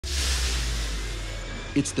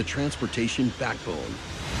It's the transportation backbone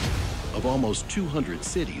of almost 200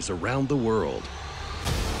 cities around the world,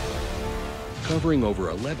 covering over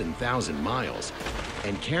 11,000 miles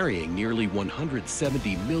and carrying nearly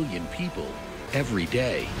 170 million people every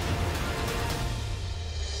day.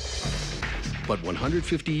 But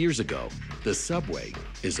 150 years ago, the subway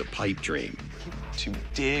is a pipe dream. To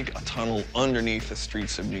dig a tunnel underneath the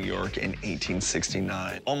streets of New York in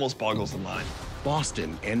 1869 almost boggles the mind.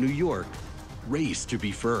 Boston and New York race to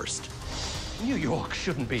be first. New York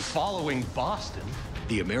shouldn't be following Boston.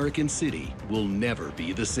 The American city will never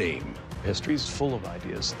be the same. History's full of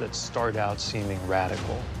ideas that start out seeming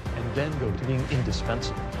radical and then go to being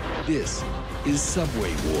indispensable. This is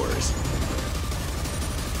Subway Wars.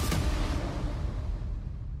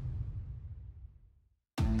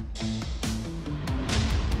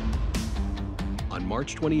 On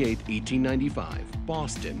March 28, 1895,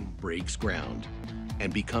 Boston breaks ground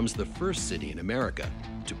and becomes the first city in America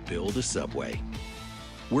to build a subway.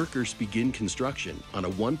 Workers begin construction on a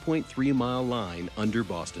 1.3-mile line under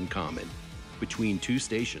Boston Common, between two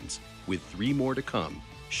stations, with 3 more to come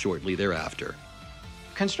shortly thereafter.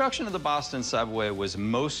 Construction of the Boston subway was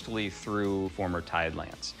mostly through former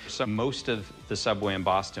tidelands. So most of the subway in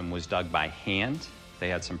Boston was dug by hand. They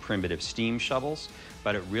had some primitive steam shovels,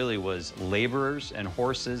 but it really was laborers and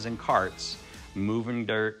horses and carts moving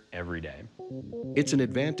dirt every day. It's an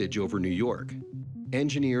advantage over New York.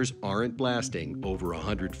 Engineers aren't blasting over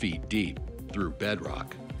 100 feet deep through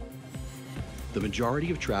bedrock. The majority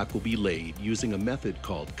of track will be laid using a method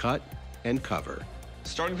called cut and cover.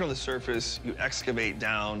 Starting from the surface, you excavate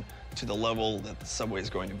down to the level that the subway is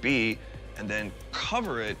going to be, and then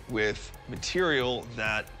cover it with material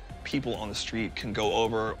that people on the street can go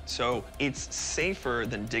over. So it's safer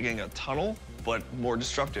than digging a tunnel, but more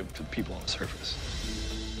destructive to the people on the surface.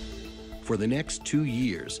 For the next 2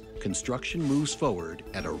 years, construction moves forward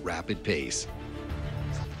at a rapid pace.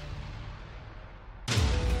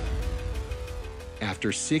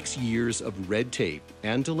 After 6 years of red tape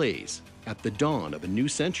and delays, at the dawn of a new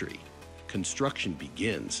century, construction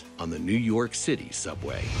begins on the New York City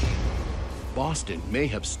subway. Boston may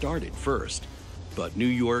have started first, but New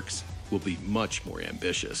York's will be much more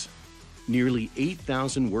ambitious. Nearly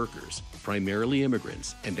 8,000 workers, primarily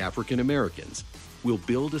immigrants and African Americans, will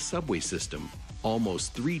build a subway system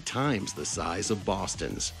almost 3 times the size of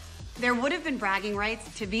Boston's. There would have been bragging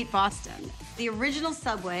rights to beat Boston. The original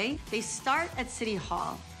subway, they start at City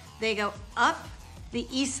Hall. They go up the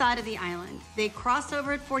east side of the island. They cross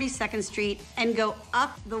over at 42nd Street and go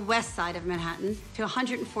up the west side of Manhattan to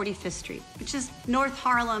 145th Street, which is North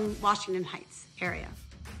Harlem, Washington Heights area.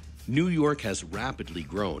 New York has rapidly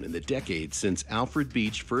grown in the decades since Alfred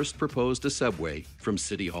Beach first proposed a subway from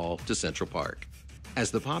City Hall to Central Park. As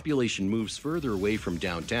the population moves further away from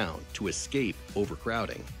downtown to escape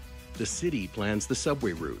overcrowding, the city plans the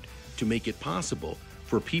subway route to make it possible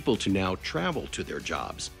for people to now travel to their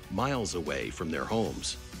jobs miles away from their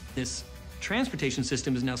homes. This transportation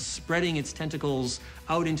system is now spreading its tentacles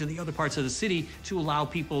out into the other parts of the city to allow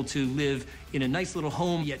people to live in a nice little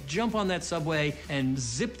home, yet jump on that subway and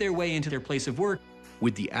zip their way into their place of work.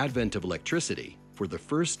 With the advent of electricity, for the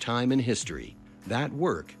first time in history, that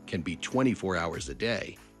work can be 24 hours a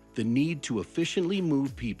day. The need to efficiently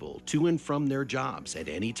move people to and from their jobs at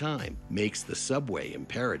any time makes the subway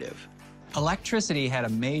imperative. Electricity had a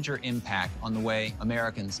major impact on the way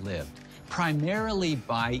Americans lived, primarily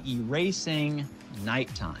by erasing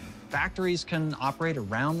nighttime. Factories can operate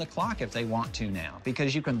around the clock if they want to now,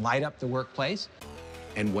 because you can light up the workplace.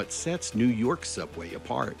 And what sets New York subway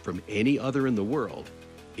apart from any other in the world,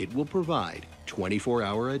 it will provide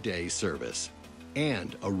 24-hour-a-day service.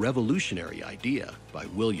 And a revolutionary idea by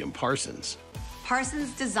William Parsons.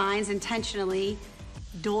 Parsons designs intentionally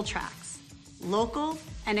dual tracks, local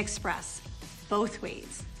and express, both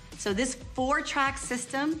ways. So this 4-track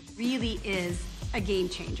system really is a game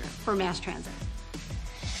changer for mass transit.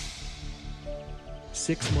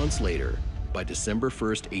 6 months later, by December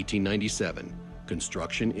 1st, 1897,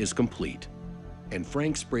 construction is complete, and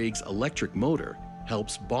Frank Sprague's electric motor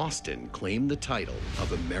helps Boston claim the title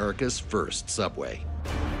of America's first subway.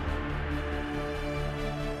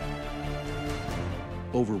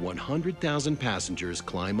 Over 100,000 passengers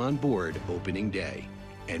climb on board opening day,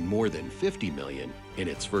 and more than 50 million in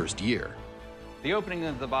its first year. The opening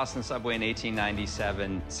of the Boston subway in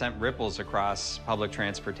 1897 sent ripples across public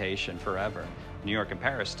transportation forever. New York and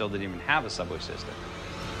Paris still didn't even have a subway system.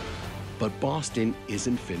 But Boston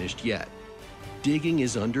isn't finished yet. Digging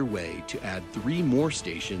is underway to add 3 more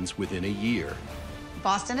stations within a year.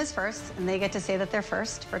 Boston is first, and they get to say that they're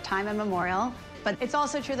first for time immemorial. But it's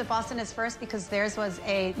also true that Boston is first because theirs was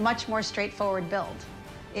a much more straightforward build.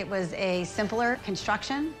 It was a simpler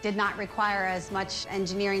construction, did not require as much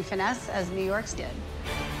engineering finesse as New York's did.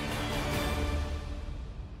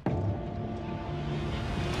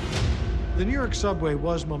 The New York subway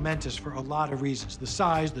was momentous for a lot of reasons: the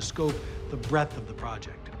size, the scope, the breadth of the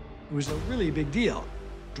project. It was a really big deal,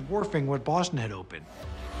 dwarfing what Boston had opened.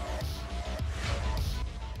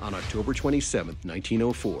 On October 27,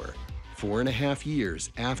 1904, 4.5 years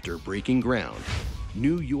after breaking ground,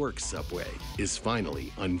 New York's subway is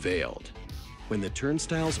finally unveiled. When the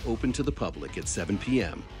turnstiles open to the public at 7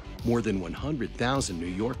 p.m., more than 100,000 New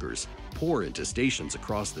Yorkers pour into stations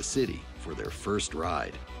across the city for their first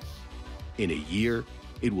ride. In a year,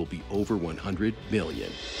 it will be over 100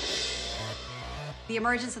 million. The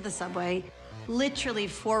emergence of the subway literally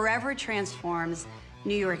forever transforms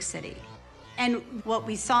New York City. And what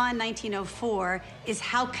we saw in 1904 is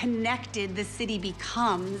how connected the city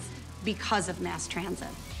becomes because of mass transit.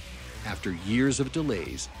 After years of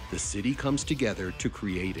delays, the city comes together to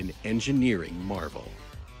create an engineering marvel.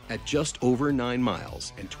 At just over 9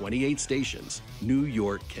 miles and 28 stations, New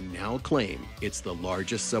York can now claim it's the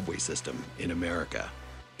largest subway system in America,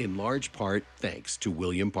 in large part thanks to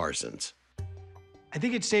William Parsons. I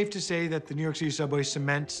think it's safe to say that the New York City subway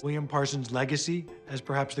cements William Parsons' legacy as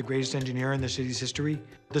perhaps the greatest engineer in the city's history.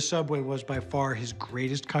 The subway was by far his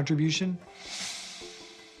greatest contribution.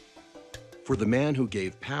 For the man who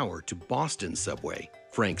gave power to Boston's subway,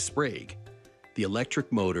 Frank Sprague, the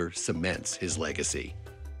electric motor cements his legacy.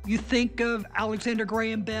 You think of Alexander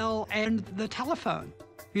Graham Bell and the telephone.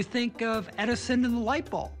 You think of Edison and the light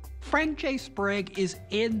bulb. Frank J. Sprague is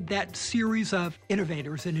in that series of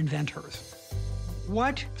innovators and inventors.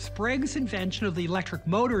 What Sprague's invention of the electric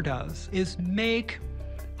motor does is make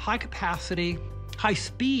high-capacity,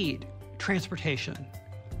 high-speed transportation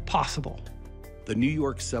possible. The New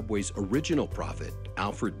York subway's original prophet,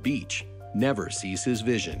 Alfred Beach, never sees his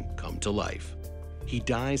vision come to life. He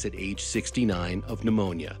dies at age 69 of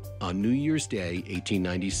pneumonia on New Year's Day,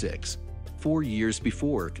 1896, 4 years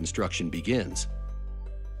before construction begins.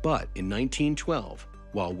 But in 1912,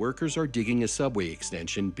 while workers are digging a subway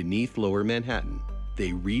extension beneath Lower Manhattan,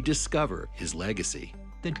 they rediscover his legacy.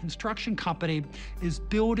 The construction company is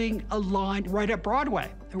building a line right at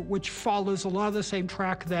Broadway, which follows a lot of the same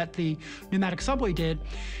track that the pneumatic subway did,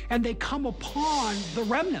 and they come upon the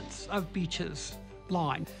remnants of Beach's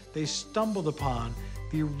line. They stumbled upon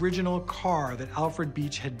the original car that Alfred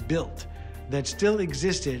Beach had built that still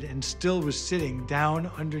existed and still was sitting down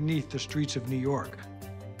underneath the streets of New York.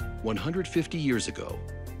 150 years ago,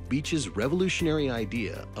 Beach's revolutionary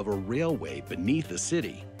idea of a railway beneath the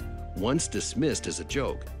city, once dismissed as a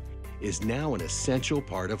joke, is now an essential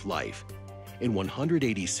part of life in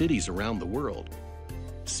 180 cities around the world,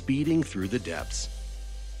 speeding through the depths